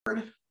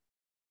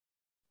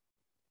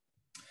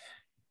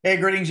Hey,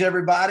 greetings,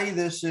 everybody.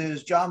 This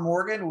is John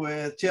Morgan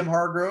with Tim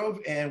Hargrove,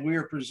 and we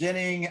are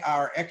presenting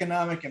our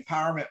Economic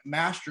Empowerment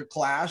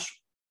Masterclass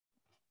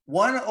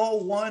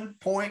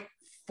 101.4.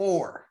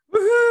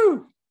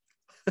 Woohoo!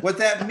 What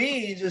that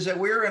means is that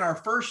we're in our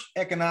first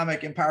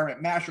Economic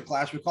Empowerment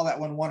Masterclass. We call that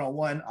one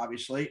 101,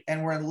 obviously,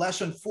 and we're in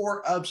lesson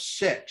 4 of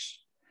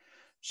 6.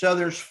 So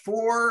there's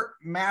 4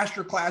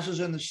 master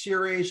classes in the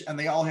series, and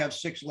they all have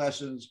 6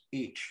 lessons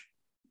each.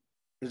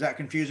 Is that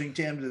confusing,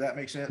 Tim? Does that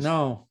make sense?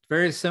 No,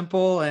 very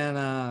simple,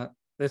 and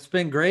it's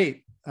been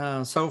great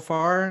so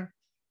far.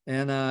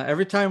 And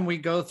every time we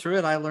go through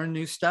it, I learn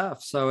new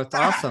stuff. So it's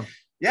awesome.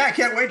 Yeah, I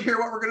can't wait to hear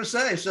what we're going to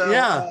say. So,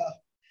 yeah.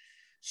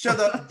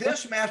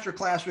 This master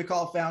class we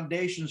call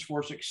Foundations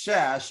for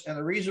Success. And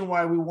the reason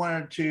why we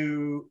wanted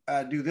to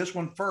do this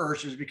one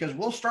first is because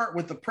we'll start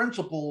with the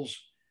principles,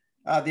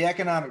 the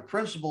economic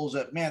principles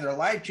that, man, they're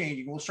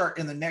life-changing. We'll start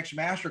in the next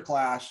master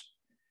class.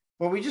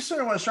 But we just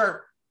sort of want to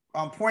start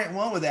on point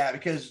 1 with that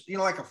because, you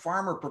know, like a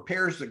farmer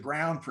prepares the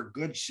ground for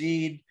good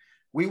seed,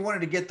 we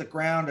wanted to get the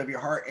ground of your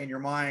heart and your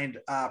mind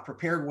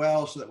prepared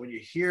well so that when you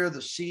hear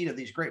the seed of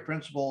these great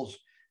principles,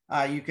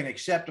 you can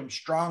accept them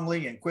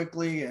strongly and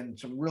quickly, and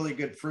some really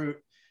good fruit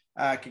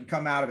can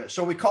come out of it.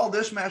 So we call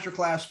this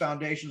masterclass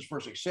Foundations for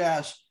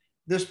Success.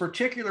 This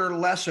particular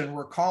lesson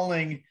we're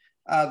calling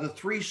the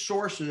 3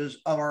 sources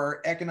of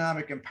our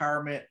economic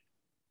empowerment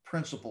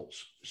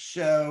principles.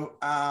 So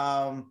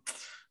I'm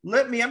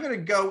going to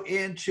go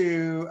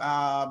into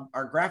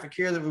our graphic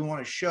here that we want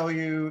to show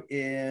you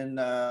in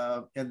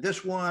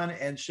this one.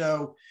 And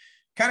so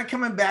kind of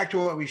coming back to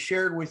what we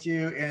shared with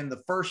you in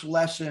the first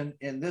lesson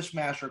in this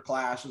master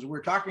class is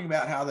we're talking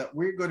about how that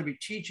we're going to be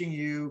teaching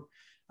you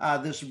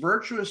this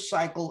virtuous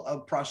cycle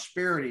of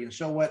prosperity. And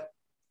so what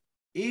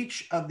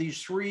each of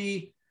these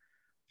 3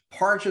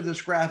 parts of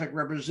this graphic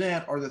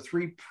represent are the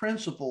 3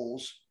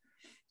 principles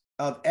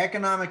of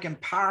economic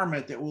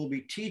empowerment that we'll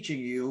be teaching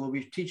you. We'll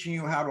be teaching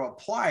you how to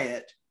apply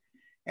it,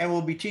 and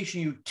we'll be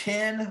teaching you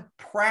 10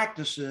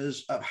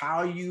 practices of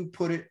how you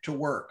put it to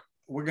work.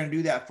 We're going to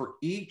do that for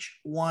each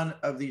one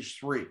of these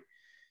 3.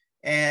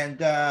 And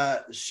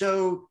Tim,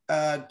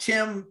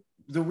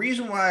 the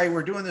reason why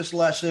we're doing this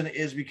lesson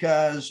is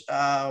because,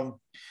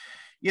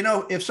 you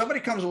know, if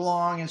somebody comes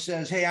along and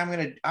says, hey, I'm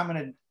going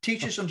to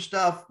teach you some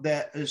stuff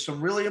that is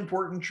some really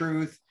important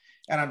truth,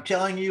 and I'm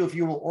telling you, if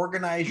you will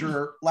organize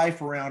your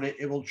life around it,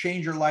 it will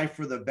change your life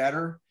for the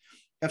better.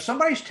 If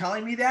somebody's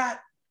telling me that,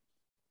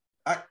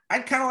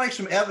 I'd kind of like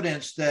some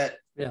evidence that,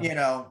 you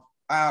know,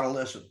 I ought to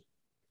listen.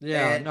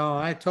 Yeah, no,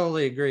 I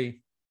totally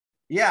agree.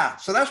 Yeah.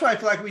 So that's why I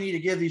feel like we need to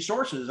give these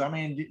sources. I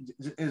mean,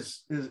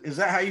 is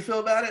that how you feel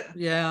about it?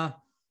 Yeah.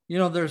 You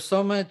know, there's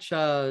so much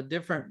there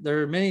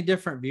are many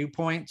different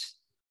viewpoints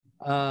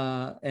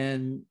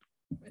and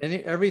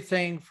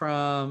everything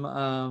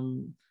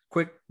from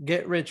quick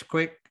get rich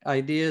quick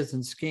ideas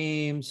and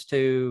schemes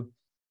to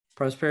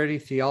prosperity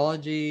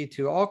theology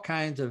to all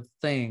kinds of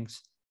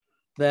things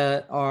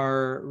that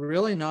are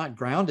really not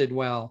grounded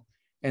well.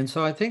 And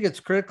so I think it's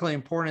critically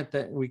important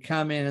that we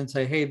come in and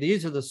say, hey,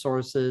 these are the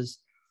sources.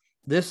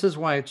 This is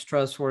why it's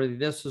trustworthy.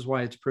 This is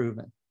why it's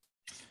proven.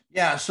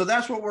 Yeah, so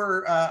that's what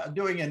we're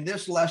doing in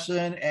this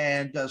lesson.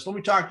 And so let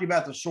me talk to you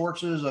about the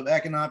sources of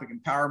economic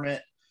empowerment,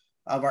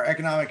 of our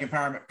economic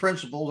empowerment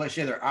principles. I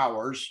say they're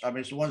ours. I mean,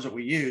 it's the ones that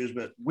we use,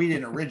 but we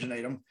didn't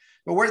originate them.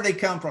 But where did they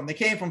come from? They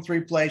came from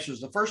 3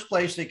 places. The first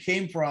place they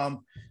came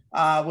from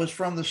was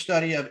from the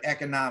study of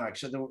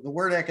economics. So the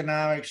word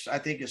economics, I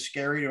think, is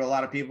scary to a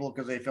lot of people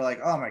because they feel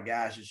like, oh my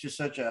gosh, it's just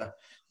such a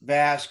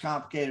vast,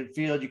 complicated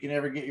field. You can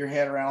never get your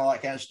head around all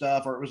that kind of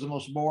stuff, or it was the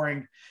most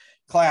boring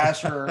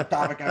class or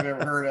topic I've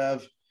ever heard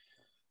of.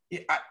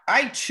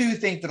 I too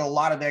think that a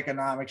lot of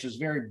economics is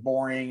very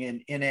boring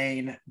and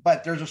inane,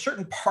 but there's a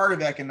certain part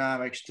of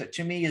economics that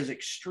to me is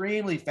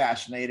extremely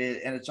fascinating,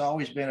 and it's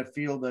always been a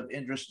field of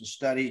interest and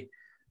study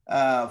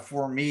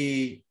for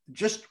me.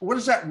 Just what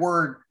is that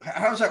word?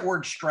 How does that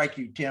word strike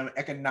you, Tim?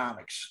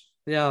 Economics.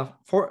 Yeah,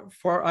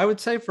 for I would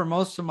say for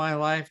most of my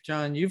life,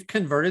 John, you've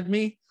converted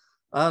me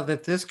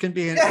that this can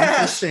be an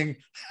interesting.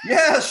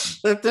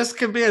 Yes, that this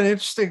can be an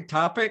interesting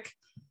topic.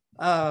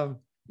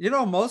 You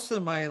know, most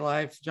of my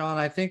life, John,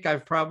 I think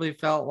I've probably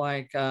felt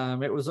like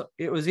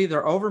it was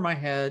either over my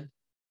head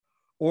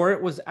or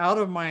it was out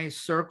of my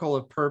circle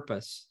of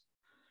purpose.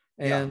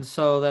 And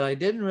so that I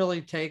didn't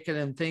really take it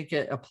and think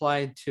it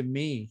applied to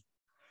me.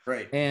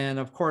 Right. And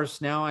of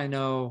course, now I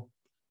know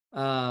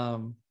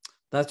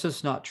that's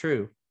just not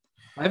true.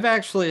 I've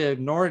actually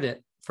ignored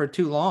it for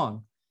too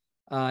long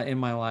in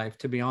my life,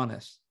 to be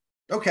honest.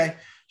 Okay.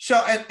 So,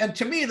 and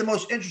to me, the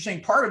most interesting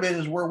part of it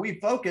is where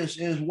we focus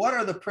is what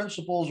are the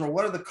principles or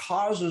what are the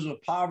causes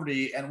of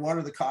poverty and what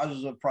are the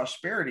causes of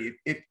prosperity?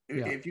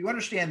 If you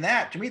understand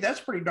that, to me, that's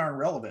pretty darn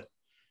relevant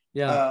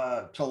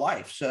to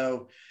life.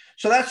 So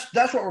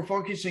that's what we're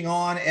focusing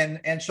on.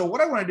 And so what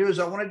I want to do is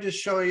I want to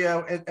just show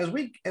you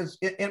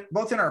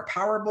both in our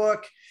power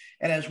book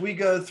and as we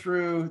go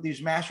through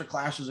these master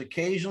classes,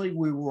 occasionally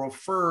we will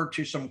refer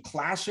to some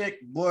classic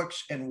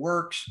books and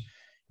works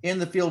in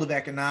the field of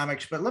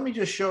economics. But let me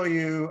just show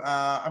you,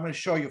 I'm going to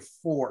show you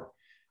 4.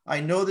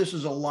 I know this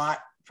is a lot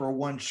for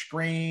one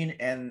screen,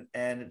 and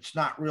it's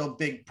not real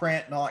big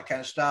print and all that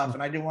kind of stuff.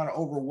 And I didn't want to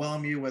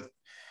overwhelm you with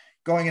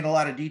going into a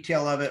lot of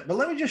detail of it, but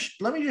let me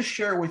just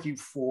share with you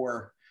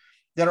 4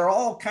 that are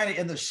all kind of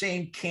in the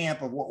same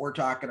camp of what we're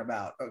talking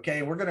about.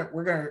 Okay. We're going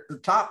to, the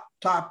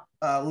top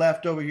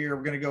left over here,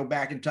 we're going to go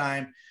back in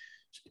time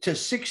to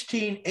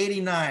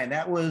 1689.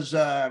 That was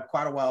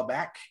quite a while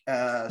back,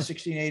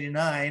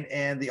 1689.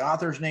 And the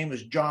author's name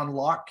is John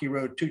Locke. He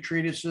wrote 2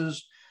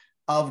 treatises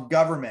of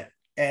government.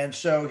 And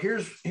so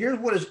here's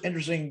what is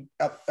interesting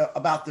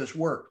about this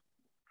work.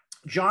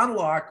 John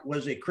Locke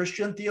was a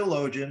Christian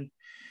theologian.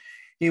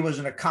 He was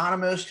an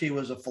economist. He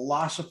was a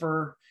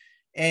philosopher.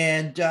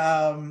 And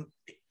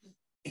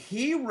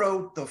he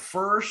wrote the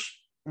first,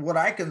 what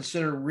I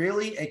consider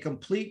really a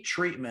complete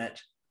treatment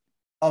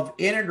of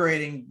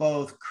integrating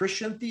both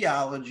Christian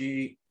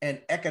theology and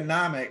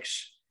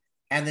economics,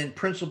 and then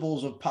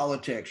principles of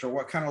politics, or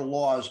what kind of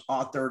laws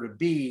ought there to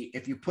be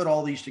if you put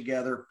all these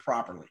together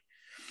properly.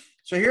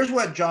 So here's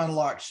what John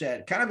Locke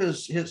said. Kind of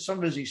some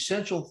of his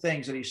essential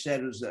things that he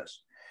said was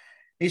this.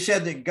 He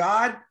said that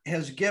God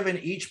has given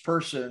each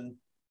person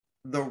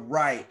the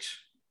right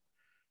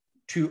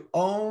to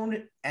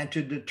own and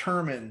to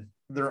determine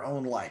their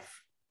own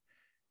life.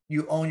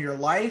 You own your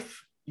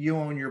life, you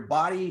own your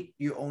body,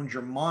 you own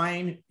your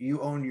mind,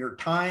 you own your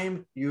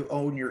time, you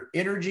own your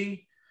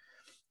energy.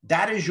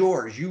 That is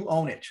yours. You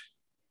own it.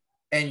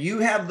 And you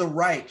have the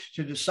right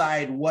to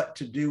decide what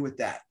to do with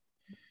that.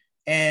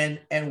 And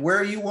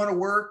where you want to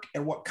work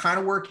and what kind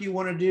of work you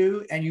want to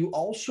do. And you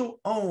also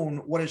own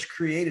what is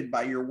created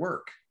by your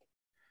work.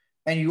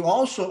 And you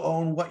also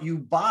own what you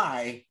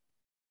buy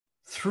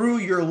through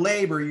your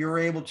labor. You're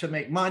able to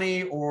make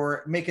money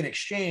or make an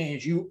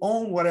exchange. You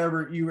own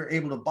whatever you were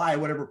able to buy,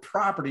 whatever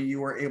property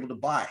you were able to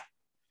buy.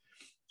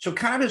 So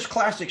kind of his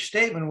classic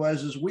statement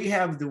is we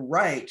have the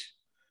right,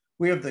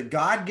 we have the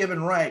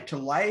God-given right to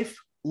life,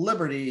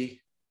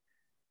 liberty,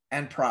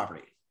 and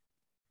property.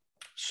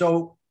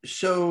 So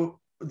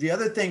the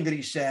other thing that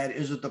he said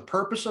is that the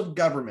purpose of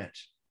government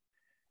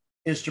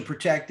is to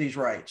protect these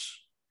rights.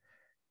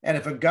 And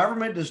if a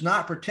government does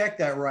not protect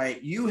that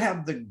right, you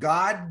have the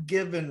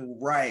God-given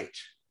right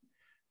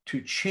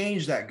to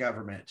change that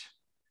government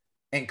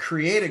and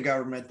create a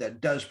government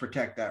that does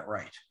protect that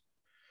right.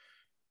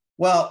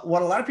 Well,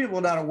 what a lot of people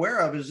are not aware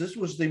of is this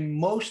was the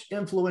most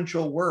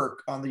influential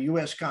work on the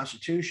U.S.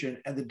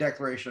 Constitution and the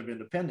Declaration of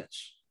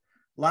Independence.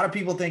 A lot of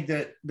people think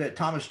that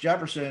Thomas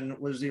Jefferson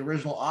was the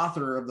original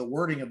author of the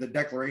wording of the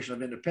Declaration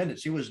of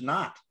Independence. He was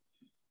not.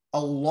 A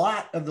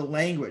lot of the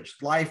language,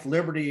 life,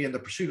 liberty, and the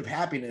pursuit of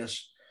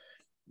happiness,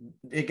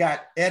 it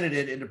got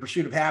edited into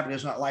pursuit of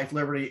happiness, not life,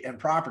 liberty, and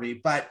property.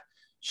 But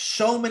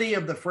so many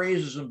of the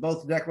phrases in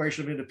both the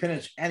Declaration of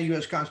Independence and the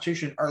U.S.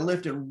 Constitution are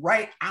lifted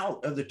right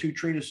out of the 2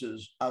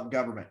 treatises of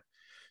government.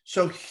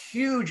 So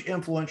huge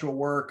influential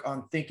work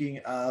on thinking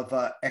of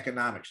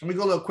economics. Let me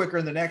go a little quicker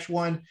in the next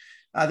one.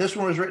 This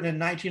one was written in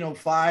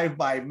 1905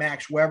 by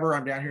Max Weber.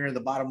 I'm down here in the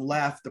bottom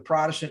left, The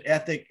Protestant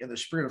Ethic and the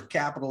Spirit of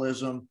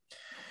Capitalism.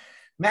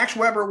 Max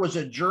Weber was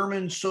a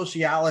German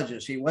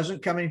sociologist. He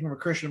wasn't coming from a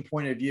Christian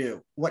point of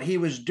view. What he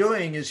was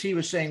doing is he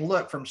was saying,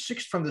 look, from the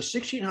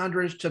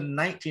 1600s to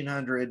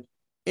 1900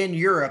 in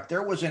Europe,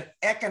 there was an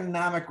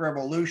economic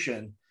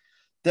revolution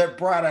that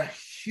brought a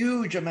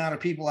huge amount of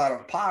people out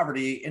of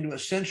poverty into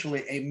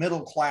essentially a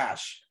middle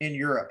class in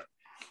Europe.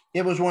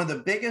 It was one of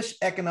the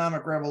biggest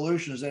economic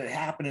revolutions that had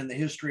happened in the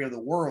history of the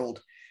world.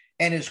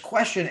 And his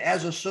question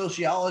as a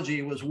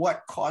sociology was,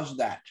 what caused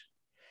that?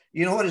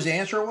 You know what his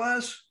answer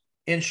was?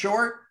 In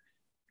short,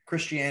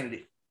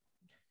 Christianity.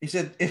 He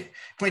said,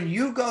 when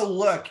you go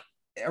look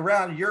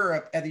around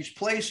Europe at these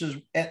places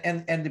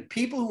and the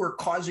people who are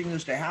causing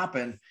this to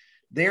happen,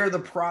 they're the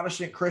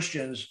Protestant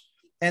Christians,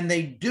 and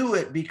they do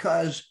it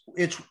because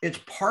it's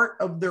part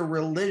of their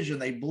religion.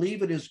 They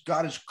believe it is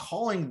God is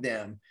calling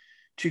them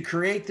to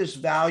create this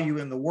value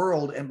in the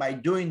world. And by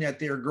doing that,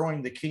 they are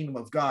growing the kingdom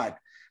of God.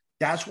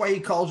 That's why he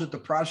calls it the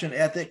Protestant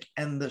ethic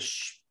and the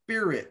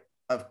spirit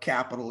of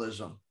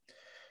capitalism.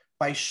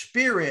 By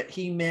spirit,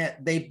 he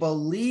meant they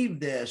believe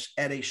this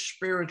at a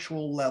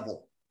spiritual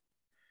level.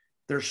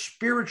 Their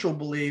spiritual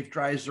belief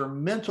drives their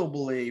mental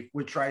belief,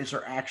 which drives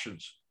their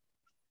actions.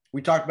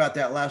 We talked about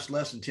that last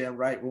lesson, Tim,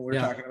 right? When we were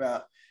talking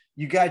about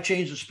you got to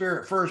change the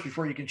spirit first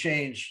before you can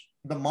change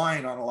the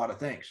mind on a lot of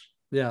things.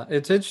 Yeah,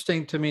 it's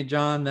interesting to me,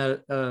 John,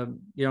 that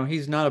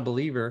he's not a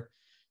believer.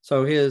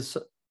 So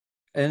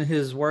in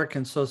his work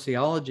in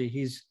sociology,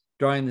 he's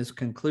drawing this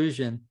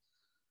conclusion,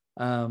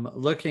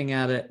 looking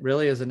at it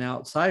really as an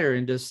outsider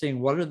and just seeing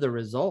what are the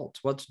results,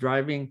 what's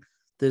driving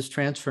this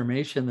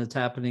transformation that's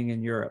happening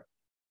in Europe.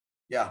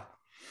 Yeah.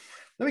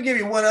 Let me give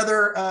you one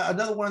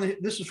another one.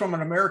 This is from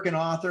an American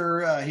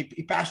author.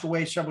 He passed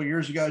away several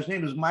years ago. His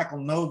name is Michael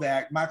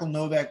Novak. Michael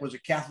Novak was a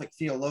Catholic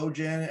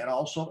theologian and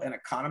also an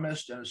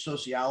economist and a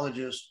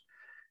sociologist.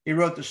 He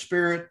wrote The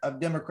Spirit of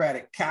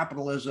Democratic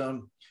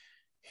Capitalism.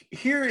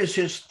 Here is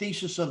his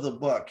thesis of the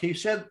book.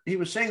 He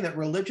was saying that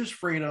religious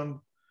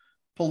freedom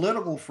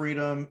political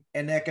freedom,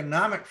 and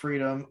economic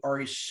freedom are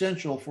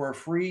essential for a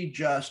free,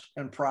 just,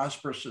 and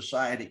prosperous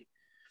society.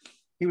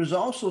 He was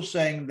also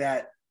saying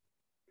that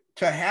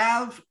to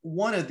have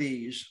one of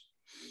these,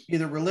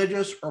 either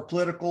religious or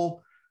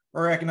political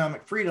or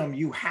economic freedom,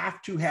 you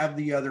have to have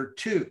the other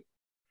two.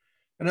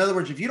 In other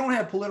words, if you don't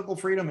have political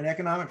freedom and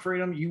economic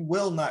freedom, you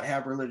will not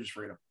have religious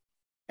freedom.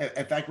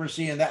 In fact, we're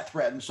seeing that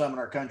threatened some in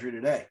our country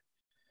today.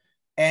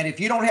 And if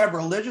you don't have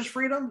religious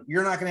freedom,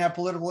 you're not going to have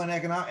political and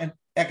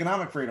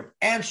economic freedom,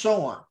 and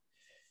so on.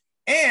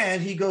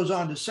 And he goes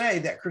on to say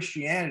that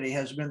Christianity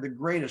has been the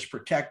greatest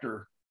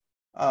protector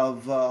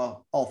of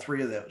all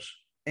three of those.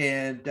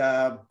 And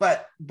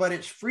but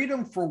it's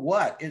freedom for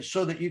what? It's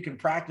so that you can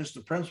practice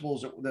the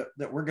principles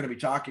that we're going to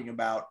be talking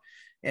about.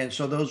 And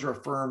so those are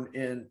affirmed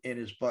in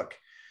his book.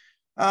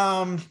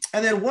 And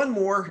then one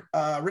more,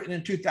 written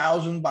in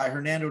 2000 by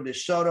Hernando de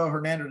Soto.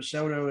 Hernando de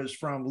Soto is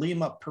from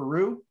Lima,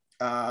 Peru.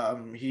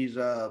 He's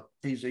a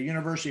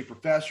university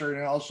professor,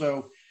 and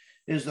also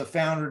is the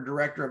founder and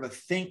director of a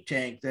think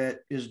tank that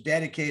is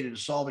dedicated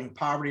to solving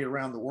poverty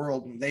around the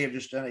world. And they have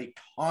just done a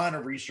ton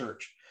of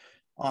research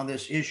on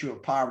this issue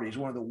of poverty. He's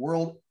one of the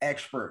world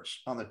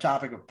experts on the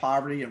topic of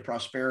poverty and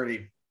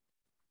prosperity.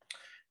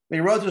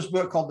 They wrote this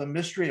book called The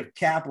Mystery of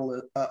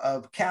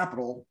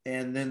Capital,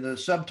 and then the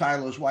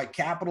subtitle is Why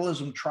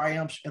Capitalism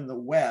Triumphs in the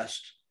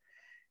West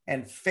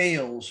and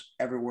Fails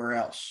Everywhere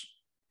Else.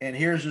 And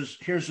here's his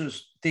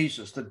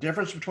thesis. The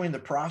difference between the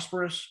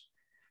prosperous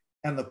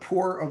and the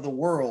poor of the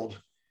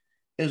world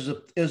is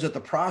that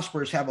the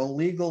prosperous have a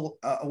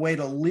way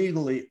to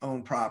legally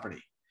own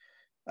property.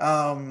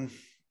 And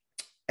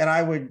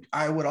I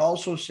would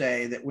also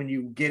say that when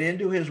you get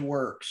into his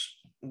works,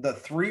 the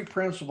three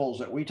principles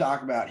that we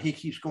talk about, he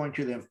keeps going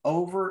to them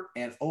over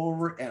and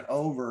over and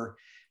over.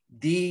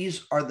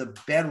 These are the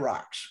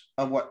bedrocks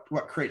of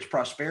what creates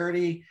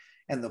prosperity,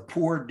 and the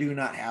poor do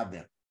not have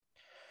them.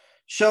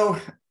 So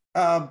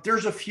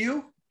there's a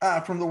few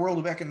from the world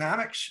of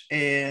economics,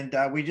 and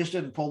we just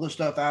didn't pull this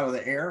stuff out of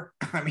the air.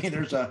 I mean,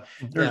 there's a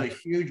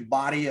huge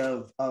body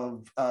of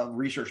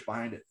research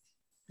behind it.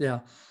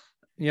 Yeah.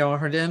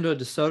 Hernando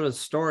de Soto's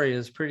story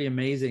is pretty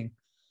amazing.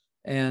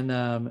 And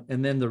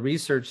then the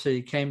research that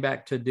he came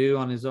back to do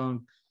on his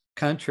own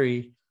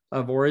country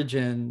of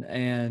origin,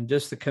 and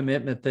just the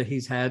commitment that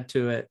he's had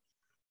to it.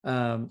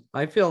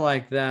 I feel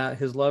like that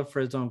his love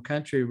for his own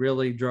country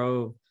really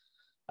drove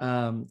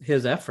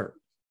his effort.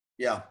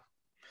 Yeah.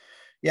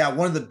 Yeah,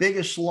 one of the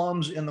biggest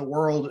slums in the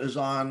world is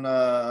on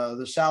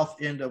the south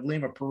end of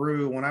Lima,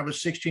 Peru. When I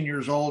was 16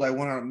 years old, I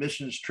went on a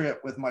missions trip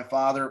with my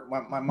father.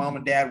 My mom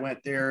and dad went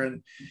there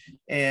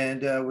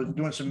and was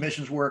doing some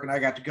missions work, and I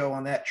got to go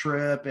on that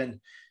trip.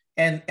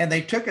 And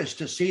they took us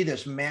to see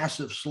this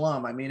massive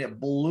slum. I mean, it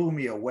blew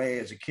me away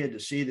as a kid to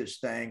see this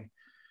thing.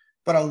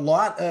 But a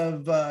lot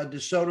of De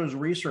Soto's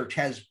research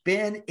has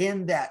been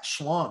in that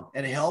slum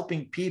and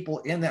helping people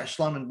in that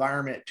slum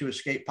environment to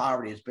escape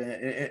poverty. It's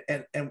been,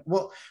 and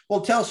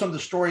we'll tell some of the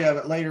story of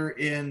it later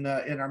in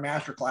our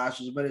master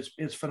classes, but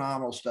it's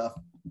phenomenal stuff.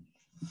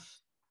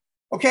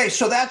 Okay,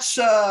 so that's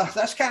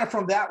kind of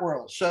from that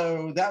world.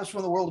 So that was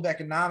from the world of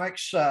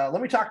economics.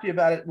 Let me talk to you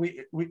about it.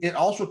 It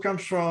also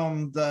comes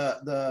from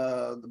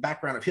the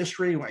background of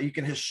history. You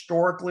can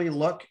historically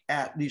look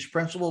at these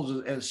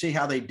principles and see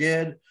how they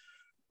did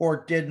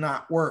or did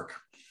not work.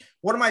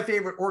 One of my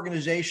favorite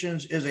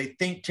organizations is a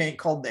think tank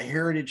called the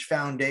Heritage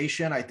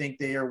Foundation. I think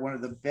they are one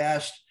of the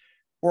best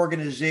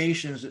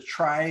organizations that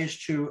tries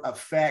to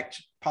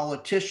affect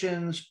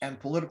politicians and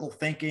political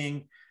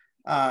thinking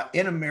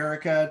in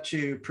America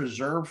to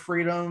preserve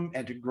freedom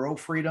and to grow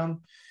freedom.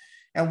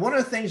 And one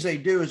of the things they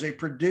do is they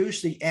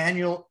produce the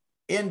annual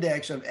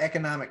index of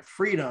economic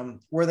freedom,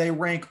 where they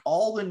rank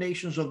all the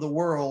nations of the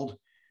world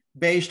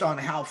based on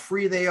how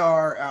free they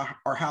are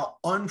or how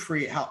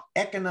unfree, how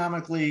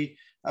economically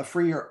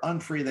free or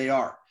unfree they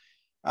are.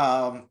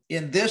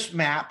 In this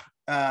map,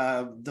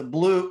 the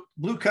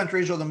blue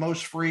countries are the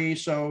most free.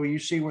 So you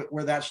see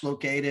where that's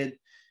located.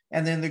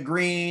 And then the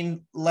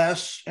green,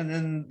 less, and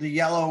then the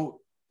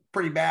yellow,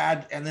 pretty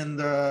bad. And then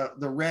the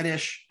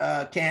reddish,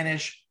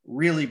 tannish,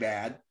 really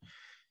bad.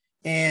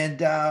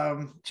 And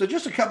so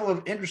just a couple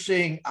of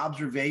interesting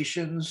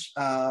observations.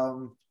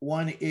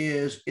 One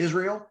is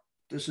Israel.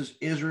 This is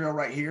Israel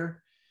right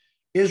here.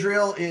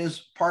 Israel is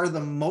part of the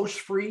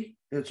most free.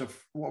 It's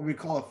what we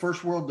call a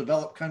first world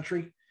developed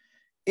country.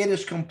 It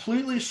is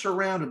completely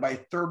surrounded by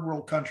third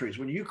world countries.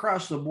 When you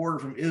cross the border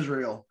from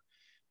Israel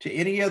to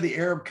any of the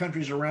Arab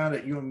countries around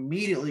it, you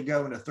immediately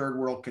go into third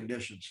world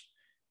conditions.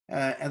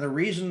 And the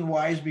reason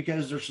why is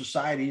because their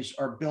societies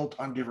are built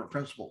on different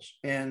principles,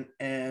 and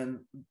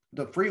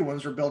the free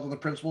ones are built on the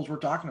principles we're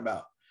talking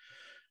about.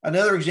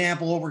 Another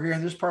example over here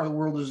in this part of the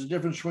world is the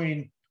difference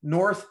between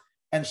North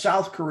and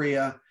South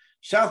Korea.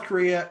 South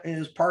Korea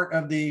is part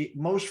of the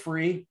most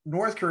free.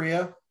 North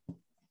Korea,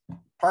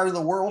 part of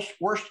the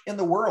worst in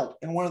the world,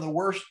 and one of the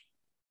worst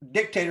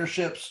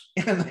dictatorships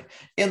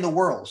in the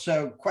world.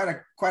 So quite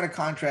a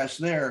contrast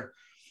there.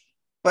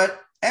 But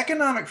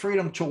economic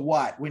freedom to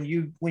what? When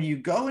you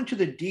go into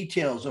the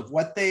details of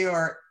what they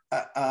are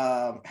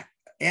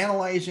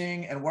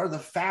analyzing and what are the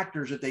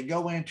factors that they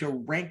go in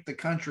to rank the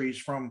countries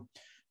from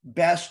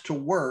best to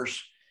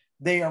worst,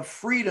 they have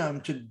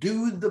freedom to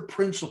do the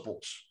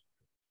principles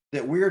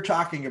that we are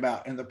talking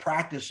about and the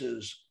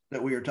practices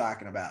that we are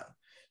talking about.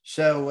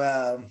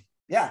 So,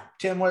 yeah,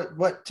 Tim,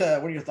 what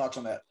are your thoughts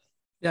on that?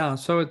 Yeah,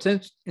 so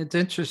it's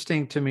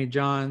interesting to me,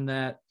 John,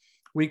 that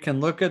we can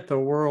look at the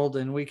world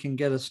and we can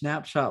get a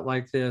snapshot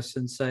like this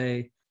and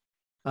say,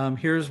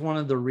 here's one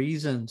of the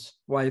reasons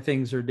why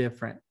things are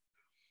different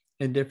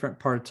in different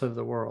parts of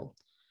the world.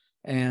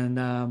 And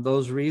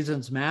those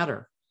reasons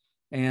matter.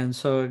 And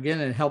so, again,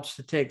 it helps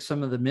to take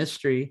some of the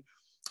mystery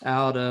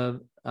out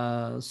of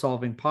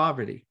solving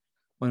poverty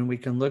when we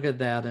can look at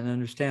that and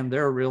understand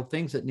there are real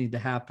things that need to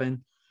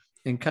happen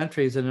in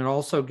countries. And it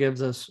also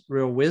gives us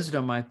real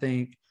wisdom, I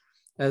think,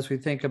 as we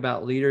think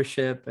about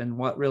leadership and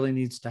what really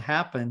needs to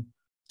happen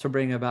to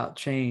bring about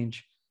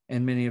change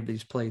in many of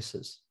these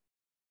places.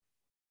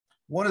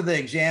 One of the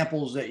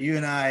examples that you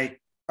and I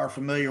are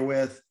familiar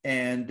with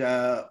and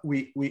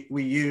we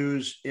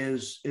use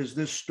is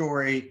this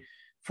story.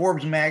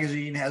 Forbes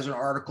magazine has an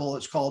article.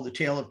 It's called The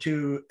Tale of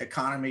Two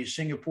Economies,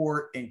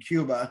 Singapore and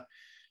Cuba.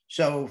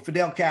 So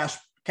Fidel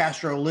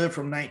Castro lived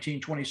from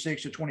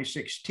 1926 to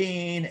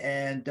 2016.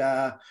 And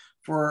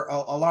for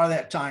a lot of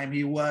that time,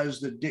 he was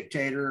the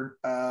dictator,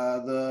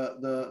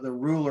 the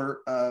ruler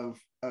of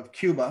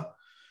Cuba.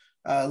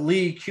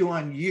 Lee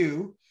Kuan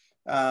Yew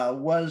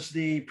was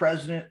the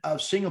president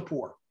of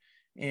Singapore.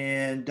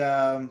 And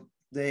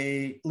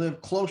they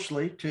lived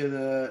closely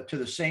to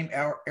the same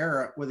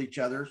era with each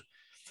other.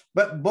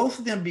 But both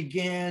of them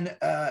began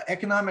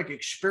economic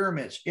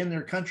experiments in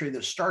their country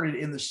that started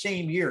in the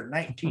same year,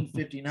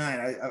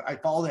 1959. I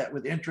follow that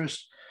with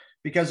interest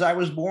because I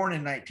was born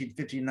in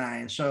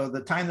 1959. So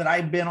the time that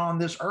I've been on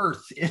this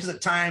earth is the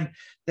time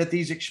that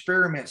these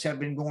experiments have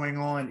been going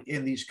on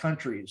in these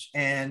countries.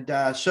 And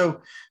so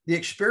the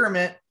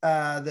experiment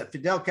that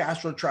Fidel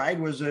Castro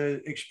tried was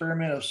an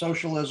experiment of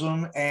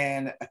socialism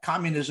and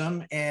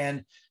communism.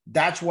 And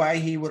that's why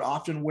he would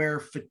often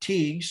wear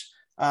fatigues.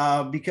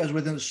 Because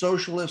within the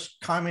socialist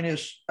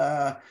communist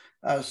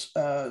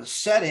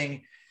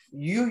setting,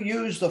 you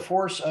use the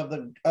force of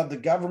the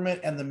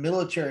government and the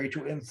military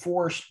to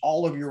enforce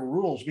all of your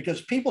rules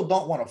because people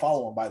don't want to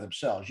follow them by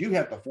themselves. You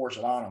have to force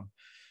it on them.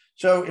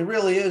 So it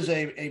really is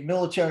a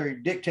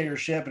military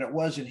dictatorship, and it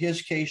was in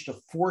his case to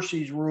force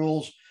these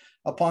rules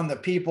upon the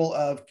people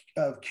of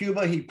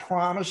Cuba. He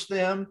promised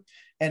them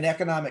an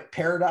economic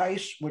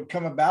paradise would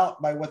come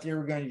about by what they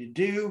were going to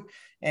do.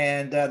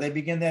 And they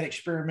began that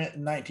experiment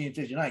in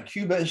 1959.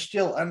 Cuba is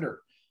still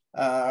under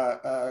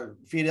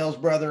Fidel's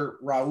brother,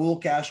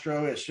 Raul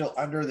Castro, is still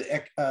under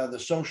the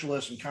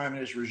socialist and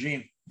communist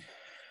regime.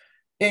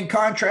 In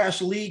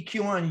contrast, Lee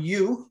Kuan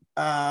Yew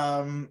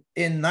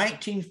in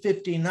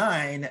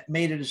 1959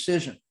 made a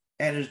decision.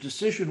 And his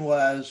decision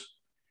was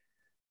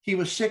he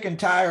was sick and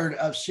tired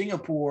of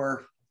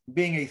Singapore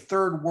being a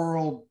third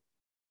world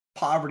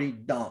poverty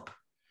dump.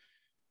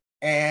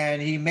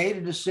 And he made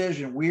a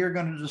decision. We are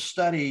going to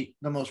study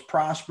the most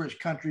prosperous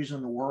countries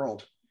in the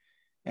world.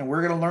 And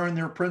we're going to learn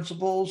their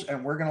principles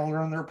and we're going to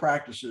learn their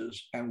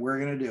practices and we're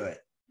going to do it.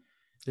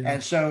 Yeah.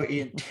 And so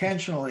he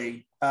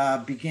intentionally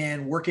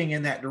began working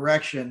in that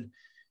direction.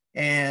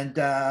 And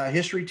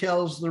history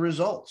tells the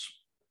results.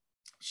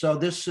 So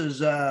this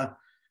is,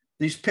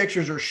 these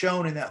pictures are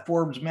shown in that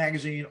Forbes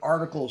magazine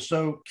article.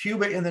 So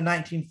Cuba in the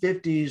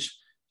 1950s,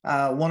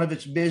 one of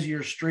its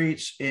busier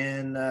streets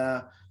in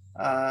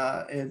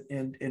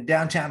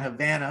downtown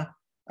Havana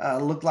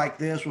looked like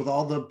this with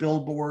all the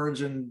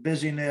billboards and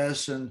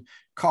busyness and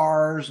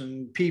cars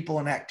and people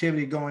and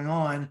activity going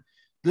on.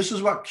 This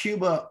is what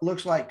Cuba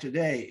looks like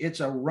today. It's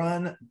a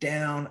run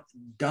down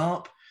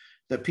dump.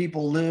 The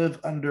people live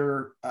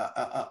under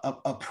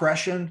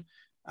oppression.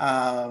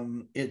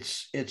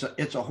 It's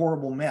a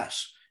horrible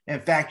mess. In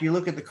fact, you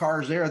look at the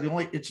cars there,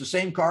 it's the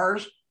same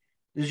cars.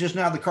 It's just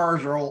now the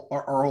cars are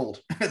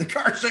old. The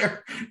cars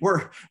there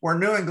were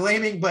new and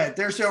gleaming, but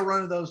they're still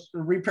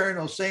repairing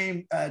those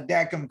same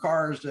Dacom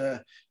cars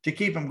to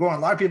keep them going. A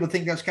lot of people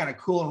think that's kind of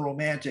cool and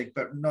romantic,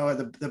 but no,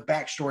 the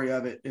backstory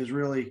of it is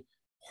really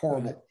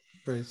horrible.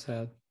 Very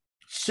sad.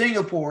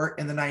 Singapore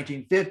in the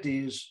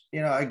 1950s,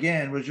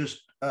 again, was just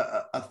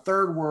a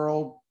third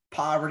world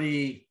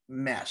poverty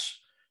mess.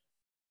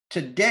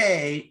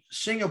 Today,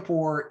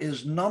 Singapore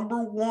is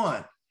number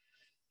one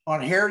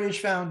on Heritage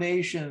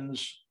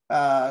Foundation's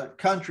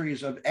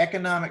countries of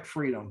economic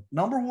freedom,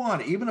 number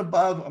one, even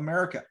above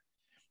America.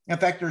 In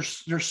fact,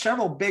 there's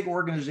several big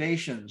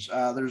organizations.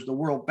 There's the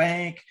World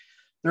Bank.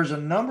 There's a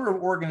number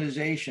of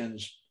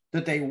organizations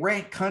that they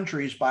rank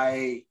countries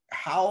by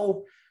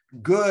how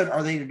good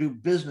are they to do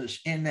business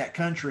in that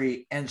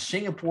country. And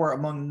Singapore,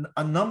 among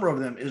a number of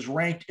them, is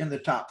ranked in the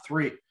top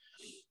 3.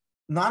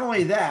 Not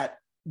only that,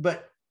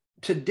 but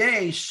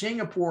today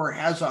Singapore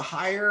has a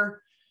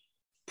higher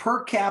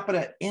per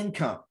capita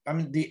income. I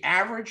mean, the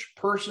average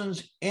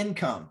person's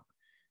income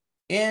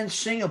in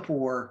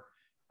Singapore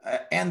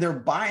and their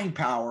buying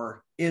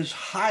power is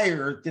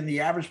higher than the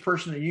average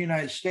person in the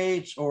United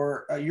States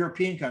or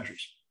European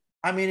countries.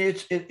 I mean,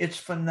 it's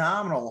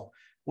phenomenal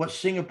what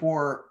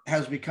Singapore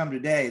has become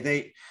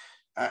today.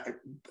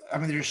 I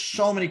mean, there's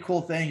so many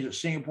cool things that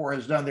Singapore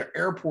has done. Their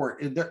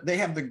airport, they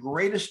have the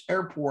greatest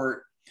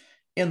airport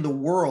in the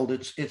world.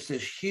 It's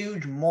this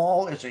huge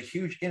mall. It's a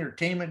huge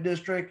entertainment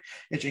district.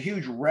 It's a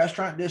huge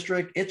restaurant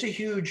district. It's a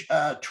huge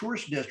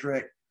tourist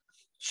district.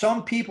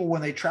 Some people,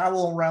 when they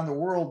travel around the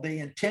world, they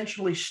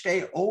intentionally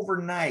stay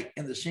overnight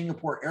in the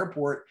Singapore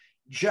airport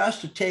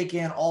just to take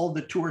in all of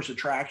the tourist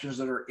attractions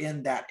that are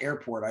in that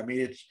airport. I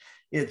mean,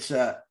 it's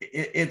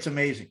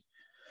amazing.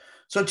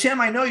 So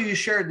Tim, I know you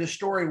shared this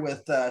story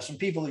with some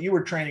people that you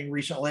were training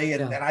recently,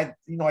 and, yeah.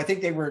 And I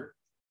think they were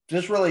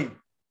this really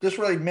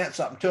meant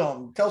something to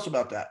them. Tell us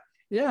about that.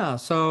 Yeah.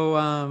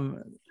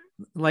 So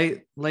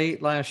late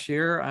last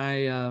year,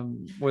 I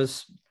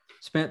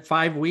spent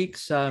 5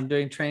 weeks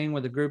doing training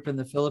with a group in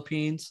the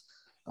Philippines.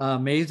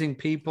 Amazing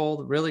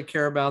people, really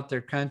care about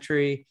their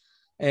country.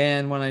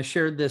 And when I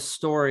shared this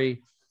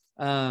story,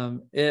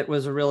 it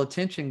was a real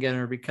attention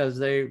getter because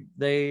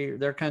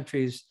their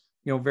country's,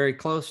 very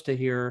close to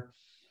here.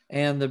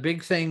 And the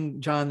big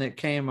thing, John, that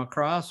came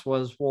across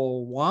was,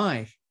 well,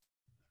 why?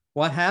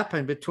 What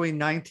happened between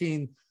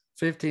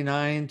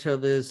 1959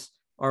 to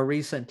our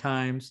recent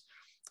times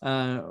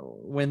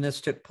when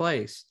this took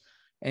place?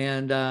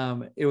 And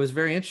it was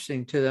very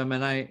interesting to them.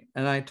 And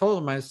I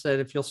told them, I said,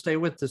 if you'll stay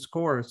with this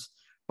course,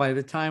 by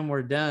the time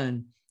we're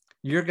done,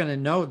 you're going to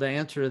know the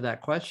answer to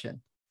that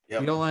question.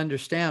 Yep. You'll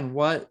understand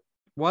what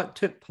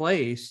took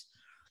place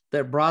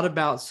that brought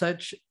about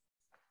such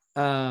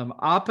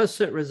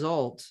opposite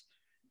results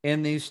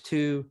in these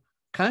two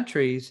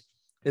countries.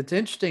 It's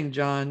interesting,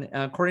 John,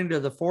 according to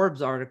the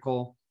Forbes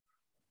article,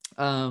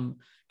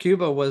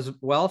 Cuba was a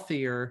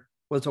wealthier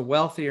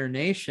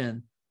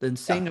nation than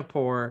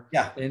Singapore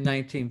in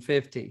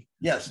 1950.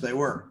 Yes, they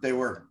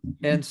were.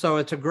 And so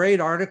it's a great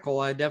article.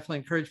 I definitely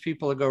encourage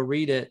people to go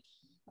read it.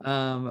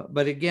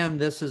 But again,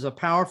 this is a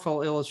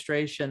powerful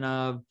illustration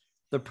of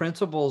the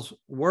principles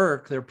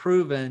work, they're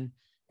proven,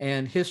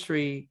 and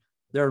history.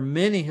 There are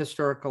many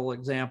historical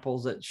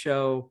examples that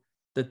show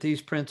that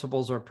these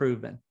principles are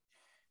proven.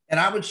 And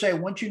I would say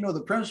once you know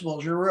the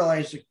principles, you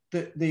realize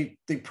that the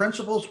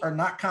principles are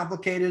not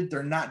complicated.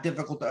 They're not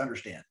difficult to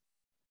understand.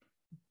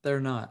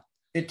 They're not.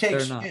 It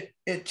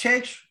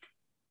takes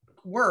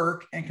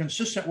work and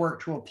consistent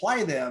work to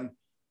apply them,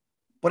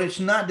 but it's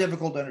not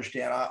difficult to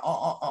understand.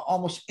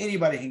 Almost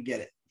anybody can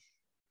get it.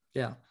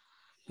 Yeah.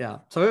 Yeah.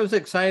 So it was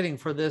exciting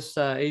for this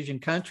Asian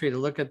country to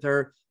look at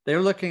they're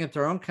looking at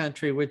their own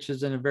country, which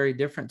is in a very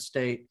different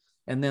state,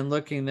 and then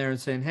looking there and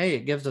saying, hey,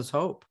 it gives us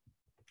hope.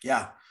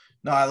 Yeah.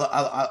 No,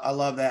 I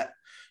love that.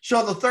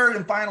 So the third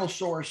and final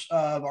source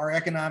of our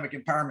economic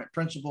empowerment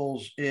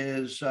principles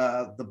is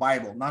the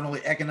Bible, not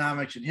only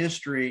economics and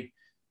history,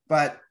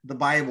 but the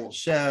Bible.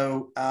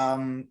 So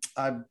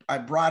I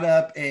brought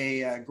up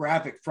a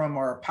graphic from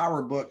our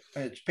Power Book.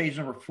 It's page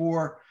number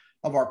 4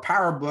 of our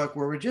Power Book,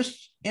 where we're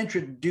just starting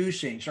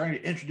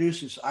to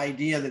introduce this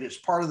idea that it's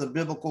part of the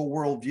biblical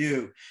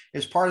worldview,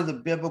 it's part of the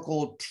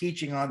biblical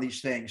teaching on these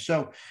things.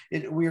 So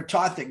we are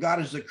taught that God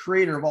is the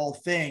creator of all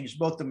things,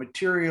 both the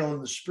material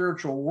and the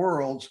spiritual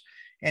worlds,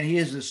 and he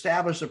has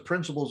established the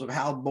principles of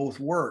how both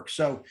work.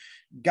 So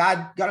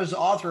God is the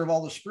author of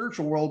all the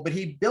spiritual world, but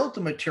he built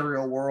the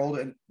material world,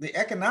 and the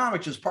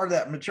economics is part of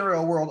that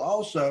material world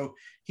also.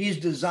 He's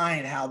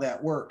designed how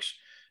that works.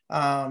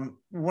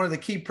 One of the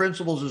key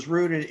principles is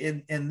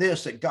rooted in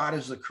this, that God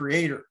is the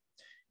creator,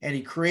 and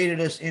he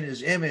created us in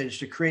his image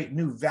to create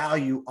new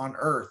value on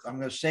earth. I'm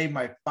going to save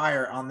my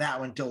fire on that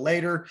one till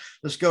later.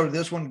 Let's go to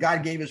this one.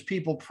 God gave his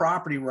people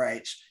property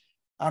rights.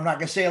 I'm not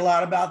going to say a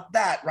lot about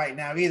that right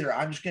now either.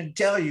 I'm just going to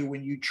tell you,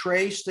 when you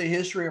trace the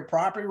history of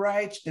property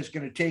rights, it's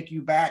going to take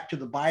you back to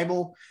the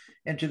Bible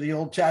and to the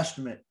Old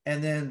Testament.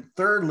 And then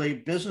thirdly,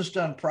 business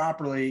done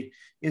properly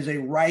is a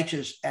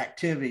righteous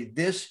activity.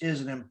 This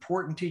is an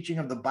important teaching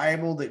of the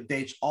Bible that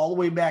dates all the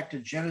way back to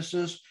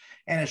Genesis,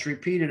 and it's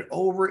repeated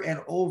over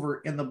and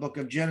over in the book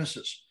of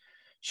Genesis.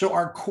 So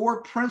our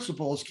core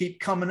principles keep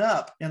coming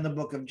up in the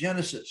book of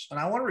Genesis. And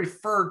I want to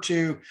refer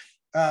to,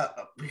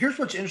 here's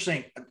what's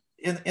interesting.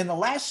 In the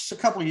last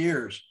couple of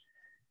years,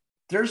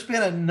 there's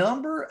been a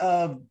number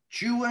of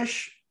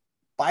Jewish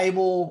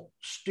Bible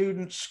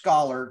student,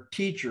 scholar,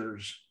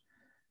 teachers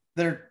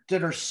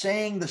that are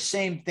saying the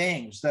same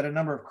things that a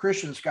number of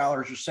Christian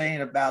scholars are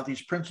saying about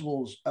these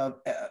principles of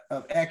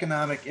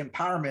economic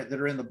empowerment that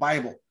are in the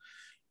Bible.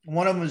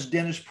 One of them is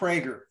Dennis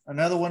Prager.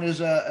 Another one is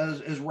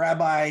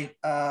Rabbi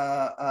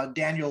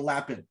Daniel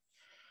Lapin.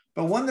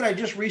 But one that I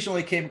just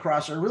recently came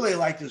across, I really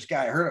like this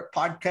guy. I heard a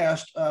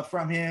podcast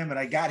from him, and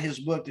I got his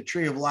book, The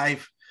Tree of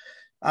Life,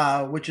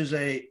 which is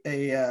a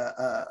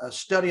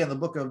study on the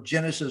book of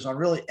Genesis on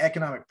really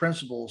economic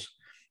principles.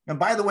 And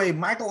by the way,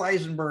 Michael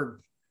Eisenberg,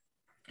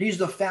 he's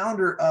the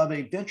founder of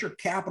a venture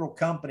capital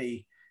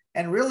company.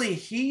 And really,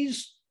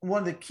 he's one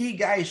of the key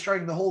guys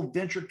starting the whole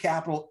venture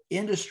capital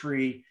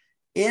industry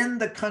in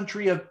the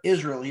country of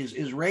Israel. He's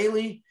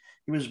Israeli.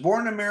 He was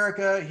born in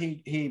America.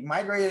 He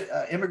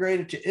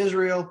immigrated to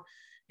Israel.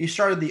 He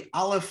started the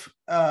Aleph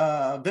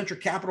Venture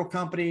Capital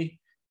Company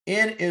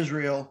in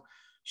Israel.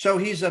 So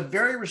he's a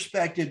very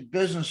respected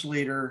business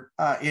leader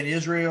in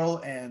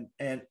Israel and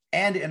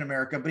in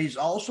America, but he's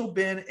also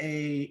been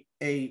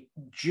a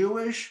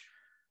Jewish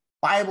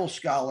Bible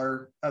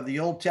scholar of the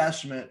Old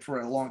Testament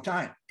for a long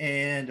time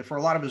and for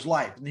a lot of his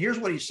life. And here's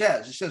what he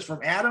says. He says,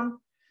 from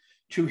Adam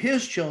to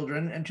his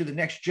children and to the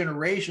next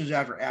generations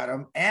after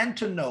Adam and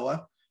to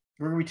Noah,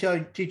 we're going to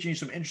be teaching you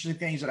some interesting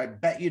things that I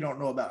bet you don't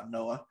know about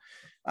Noah.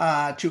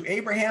 To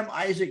Abraham,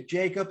 Isaac,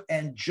 Jacob,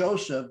 and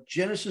Joseph,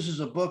 Genesis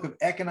is a book of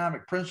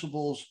economic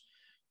principles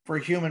for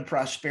human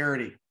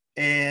prosperity.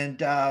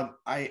 And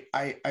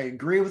I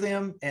agree with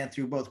him. And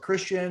through both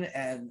Christian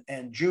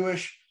and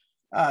Jewish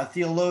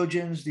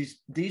theologians,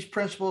 these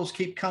principles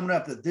keep coming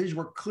up, that these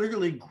were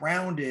clearly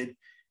grounded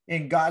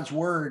in God's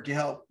word to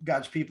help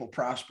God's people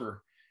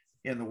prosper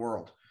in the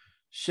world.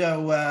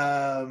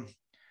 So,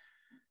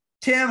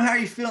 Tim, how are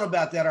you feeling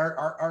about that?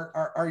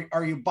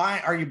 Are you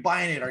buying? Are you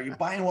buying it? Are you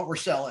buying what we're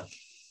selling?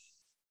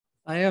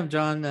 I am,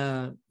 John.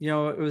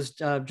 It was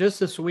just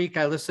this week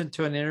I listened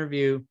to an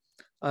interview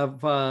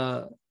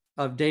of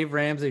Dave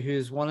Ramsey,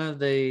 who's one of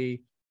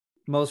the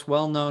most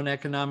well-known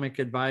economic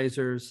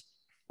advisors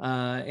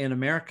in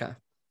America,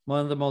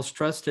 one of the most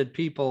trusted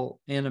people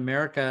in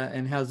America,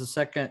 and has the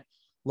second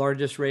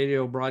largest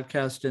radio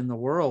broadcast in the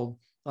world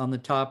on the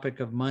topic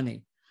of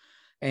money.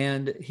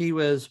 And he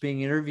was being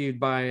interviewed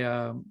by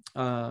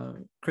a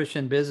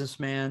Christian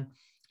businessman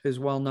who's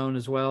well known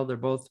as well. They're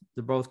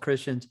both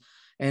Christians.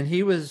 And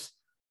he was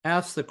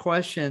asked the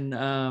question,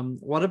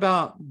 what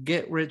about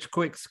get rich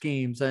quick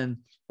schemes? And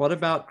what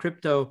about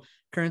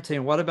cryptocurrency?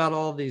 And what about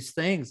all these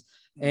things?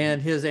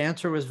 And his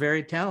answer was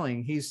very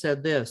telling. He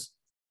said this.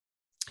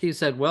 He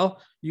said,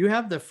 well, you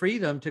have the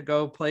freedom to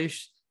go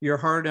place your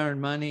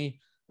hard-earned money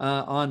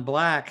on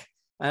black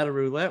at a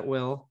roulette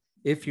wheel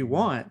if you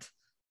want.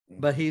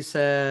 But he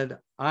said,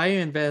 I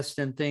invest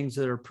in things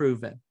that are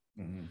proven.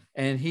 Mm-hmm.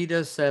 And he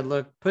just said,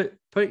 look, put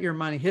your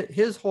money,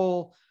 his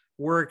whole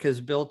work is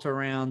built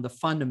around the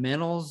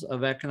fundamentals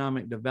of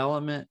economic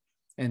development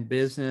and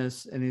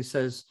business. And he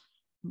says,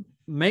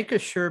 make a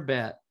sure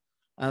bet,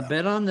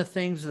 bet on the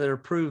things that are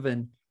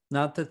proven,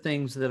 not the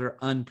things that are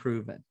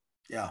unproven.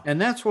 Yeah. And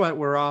that's what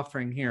we're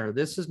offering here.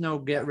 This is no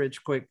get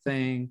rich quick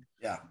thing.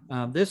 Yeah.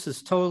 This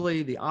is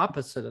totally the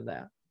opposite of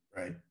that.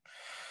 Right.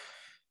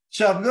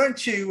 So I'm going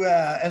to,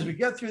 as we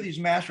go through these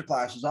master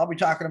classes, I'll be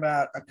talking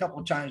about a couple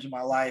of times in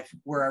my life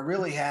where I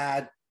really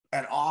had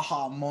an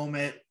aha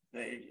moment.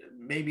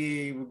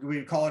 Maybe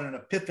we'd call it an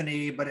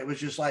epiphany, but it was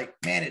just like,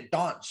 man,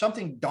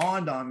 something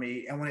dawned on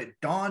me. And when it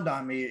dawned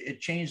on me,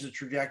 it changed the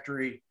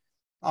trajectory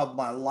of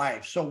my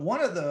life. So one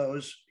of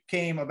those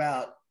came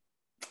about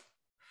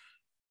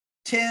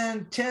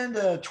 10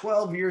 to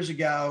 12 years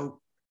ago.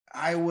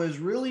 I was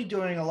really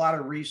doing a lot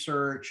of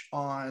research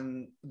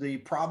on the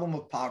problem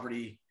of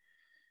poverty,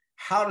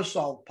 how to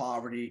solve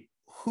poverty,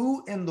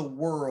 who in the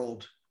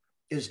world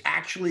is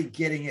actually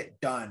getting it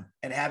done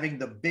and having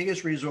the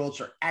biggest results,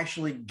 are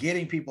actually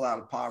getting people out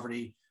of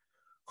poverty,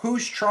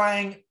 who's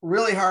trying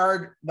really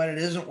hard, but it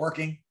isn't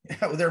working.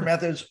 Their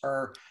methods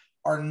are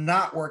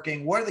not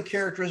working. What are the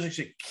characteristics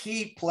that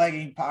keep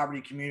plaguing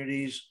poverty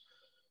communities?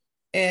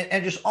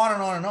 And just on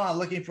and on and on,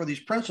 looking for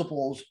these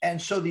principles.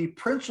 And so the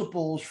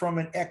principles from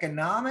an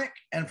economic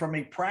and from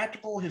a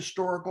practical,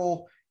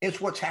 historical,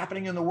 it's what's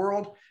happening in the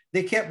world,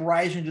 they kept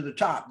rising to the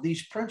top.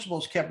 These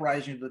principles kept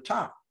rising to the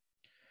top.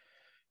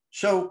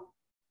 So,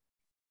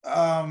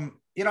 I've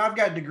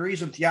got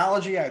degrees in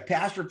theology. I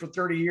pastored for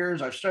 30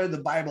 years. I've studied the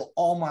Bible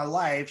all my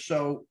life.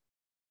 So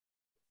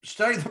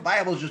studying the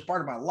Bible is just part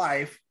of my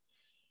life.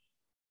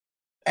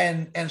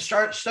 And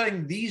start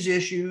studying these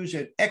issues,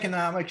 and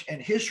economics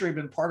and history have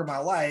been part of my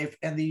life.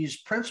 And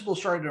these principles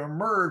started to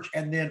emerge.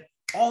 And then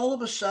all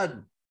of a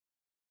sudden,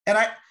 and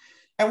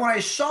when I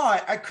saw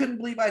it, I couldn't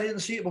believe I didn't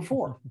see it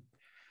before.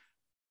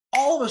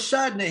 All of a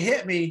sudden it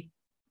hit me.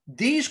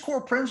 These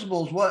core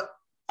principles, what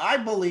I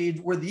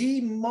believed were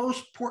the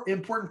most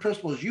important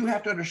principles you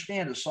have to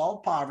understand to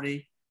solve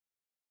poverty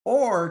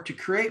or to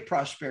create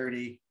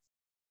prosperity,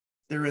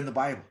 they're in the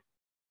Bible.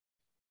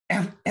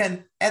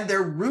 And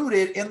they're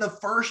rooted in the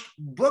first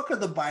book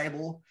of the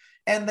Bible,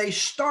 and they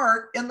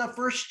start in the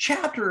first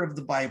chapter of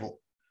the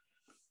Bible.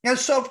 And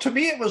so to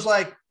me, it was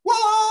like,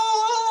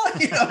 whoa,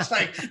 it's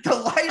like the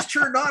lights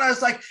turned on. I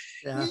was like,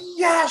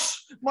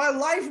 yes, my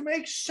life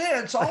makes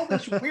sense. All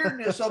this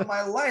weirdness of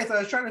my life. I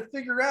was trying to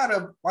figure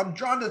out, I'm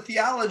drawn to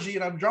theology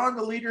and I'm drawn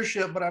to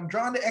leadership, but I'm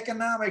drawn to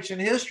economics and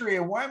history.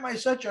 And why am I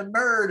such a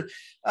nerd?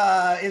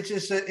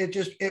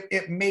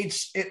 It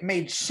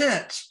made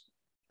sense.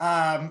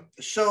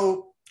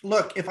 So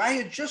look, if I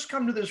had just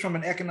come to this from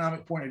an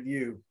economic point of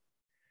view,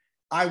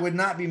 I would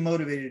not be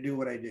motivated to do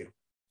what I do.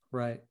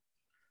 Right.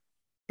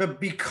 But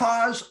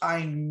because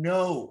I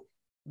know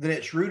that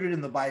it's rooted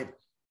in the Bible,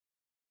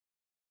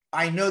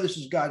 I know this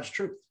is God's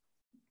truth.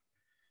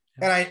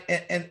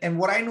 And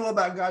what I know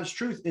about God's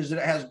truth is that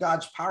it has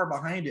God's power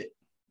behind it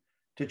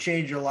to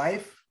change your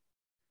life,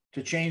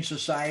 to change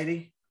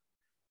society,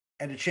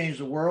 and to change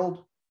the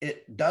world.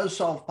 It does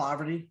solve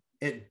poverty.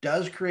 It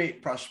does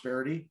create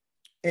prosperity.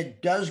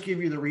 It does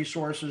give you the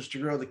resources to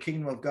grow the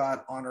kingdom of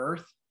God on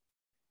earth.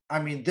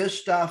 I mean, this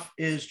stuff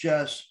is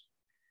just,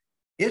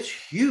 it's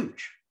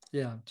huge.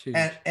 Yeah, it's huge.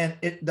 And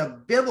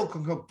the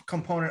biblical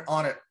component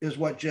on it is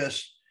what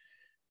just,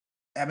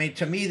 I mean,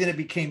 to me, then it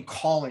became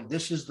calling.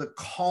 This is the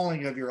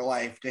calling of your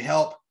life, to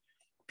help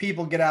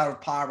people get out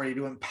of poverty,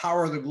 to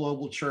empower the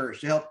global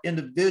church, to help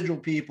individual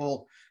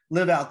people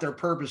live out their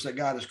purpose that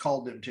God has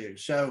called them to.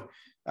 So,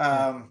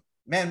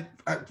 man,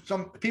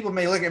 some people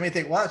may look at me and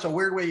think, well, that's a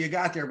weird way you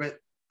got there, but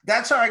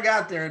that's how I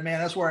got there. And man,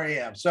 that's where I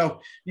am.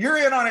 So you're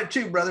in on it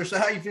too, brother. So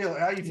how you feel?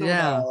 How you feel?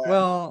 Yeah, about all that?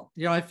 well,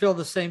 I feel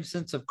the same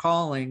sense of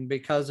calling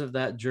because of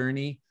that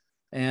journey.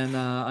 And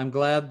I'm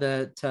glad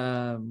that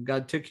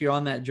God took you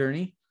on that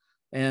journey.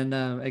 And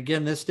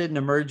again, this didn't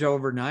emerge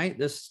overnight.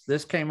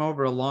 This came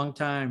over a long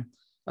time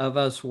of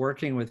us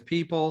working with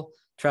people,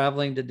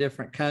 traveling to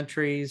different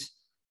countries.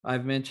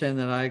 I've mentioned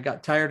that I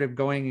got tired of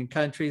going in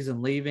countries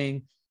and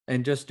leaving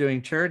and just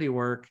doing charity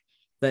work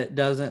that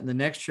doesn't, the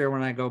next year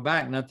when I go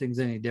back, nothing's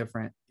any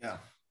different. Yeah.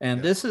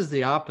 And this is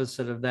the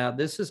opposite of that.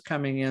 This is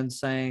coming in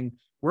saying,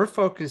 we're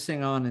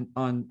focusing on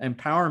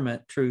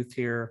empowerment truth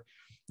here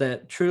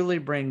that truly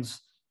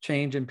brings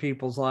change in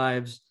people's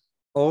lives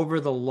over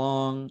the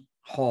long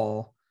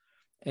haul.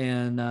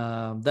 And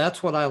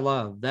that's what I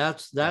love.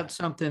 That's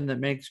something that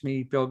makes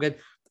me feel good.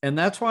 And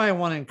that's why I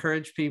want to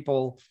encourage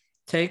people,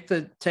 take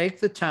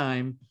the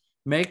time,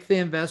 make the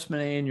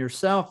investment in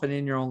yourself and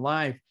in your own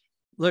life.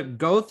 Look,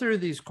 go through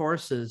these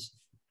courses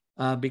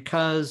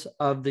because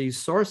of these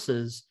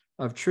sources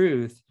of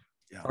truth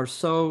are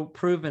so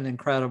proven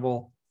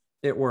incredible.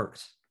 It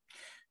works.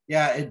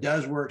 Yeah, it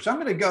does work. So I'm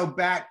going to go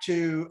back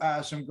to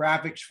some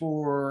graphics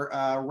for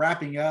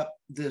wrapping up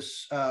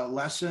this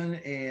lesson.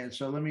 And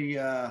so let me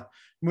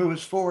move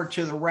us forward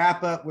to the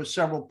wrap up with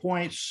several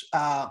points.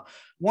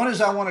 One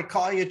is I want to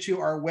call you to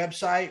our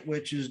website,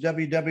 which is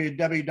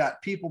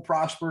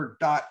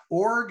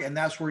www.peopleprosper.org. And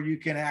that's where you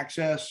can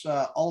access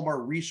all of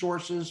our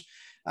resources.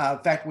 In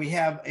fact, we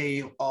have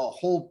a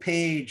whole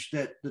page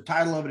that the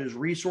title of it is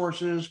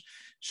resources.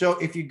 So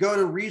if you go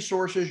to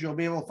resources, you'll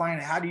be able to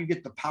find how do you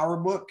get the Power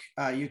Book.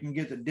 You can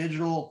get the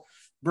digital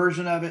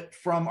version of it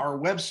from our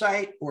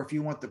website, or if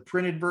you want the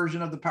printed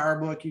version of the Power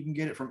Book, you can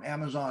get it from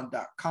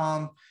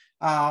Amazon.com.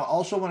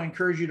 Also want to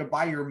encourage you to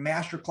buy your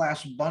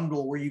masterclass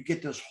bundle where you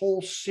get this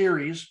whole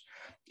series.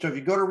 So if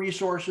you go to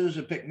resources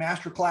and pick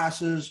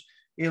masterclasses,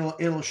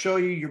 it'll show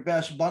you your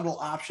best bundle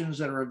options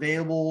that are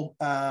available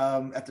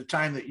at the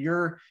time that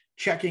you're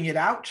checking it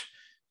out.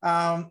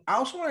 I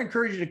also want to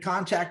encourage you to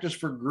contact us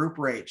for group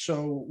rates.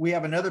 So we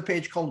have another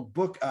page called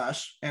Book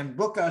Us, and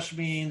Book Us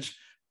means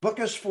book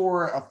us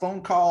for a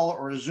phone call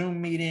or a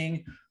Zoom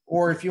meeting,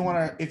 or if you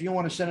want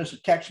to send us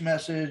a text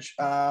message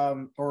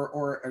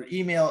or an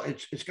email,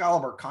 it's got all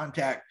of our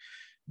contact.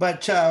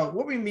 But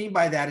what we mean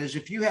by that is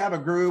if you have a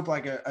group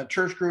like a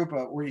church group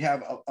where you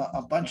have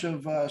a bunch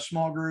of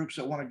small groups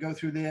that want to go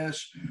through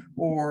this,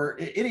 or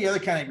any other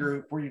kind of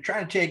group where you're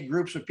trying to take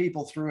groups of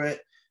people through it.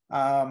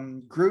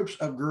 Groups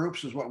of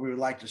groups is what we would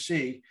like to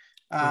see.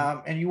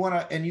 And you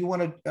want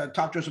to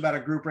talk to us about a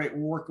group rate.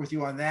 We'll work with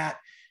you on that.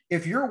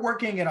 If you're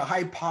working in a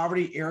high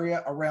poverty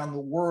area around the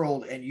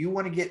world and you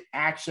want to get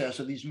access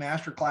to these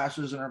master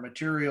classes and our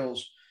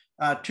materials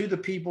to the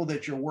people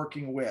that you're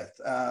working with,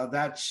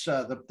 that's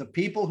the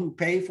people who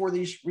pay for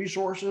these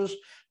resources.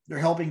 They're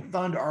helping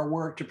fund our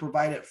work to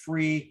provide it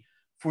free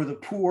for the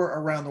poor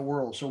around the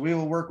world. So we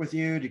will work with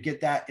you to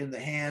get that in the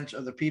hands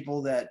of the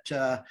people that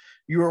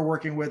you are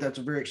working with. That's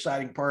a very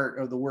exciting part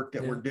of the work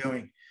that we're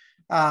doing.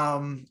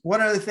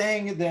 One other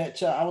thing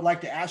that I would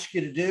like to ask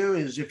you to do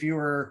is if you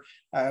were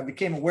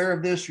became aware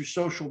of this through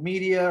social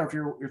media, or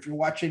if you're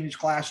watching these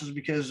classes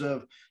because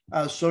of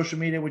social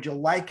media, would you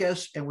like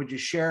us and would you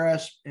share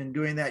us? In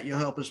doing that, you'll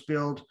help us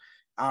build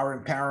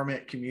our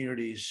empowerment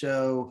communities.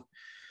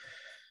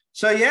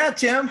 So yeah,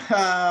 Tim,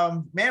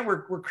 man,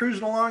 we're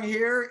cruising along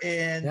here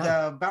and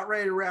about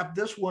ready to wrap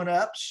this one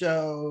up.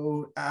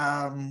 So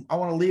I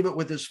want to leave it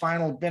with this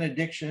final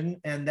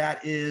benediction, and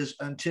that is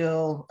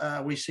until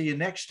we see you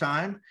next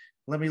time.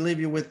 Let me leave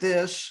you with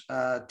this.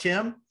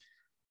 Tim,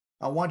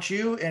 I want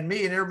you and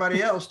me and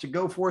everybody else to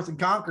go forth and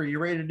conquer. You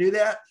ready to do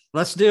that?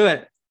 Let's do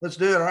it. Let's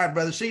do it. All right,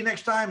 brother. See you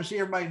next time, and see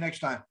everybody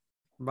next time.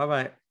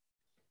 Bye-bye.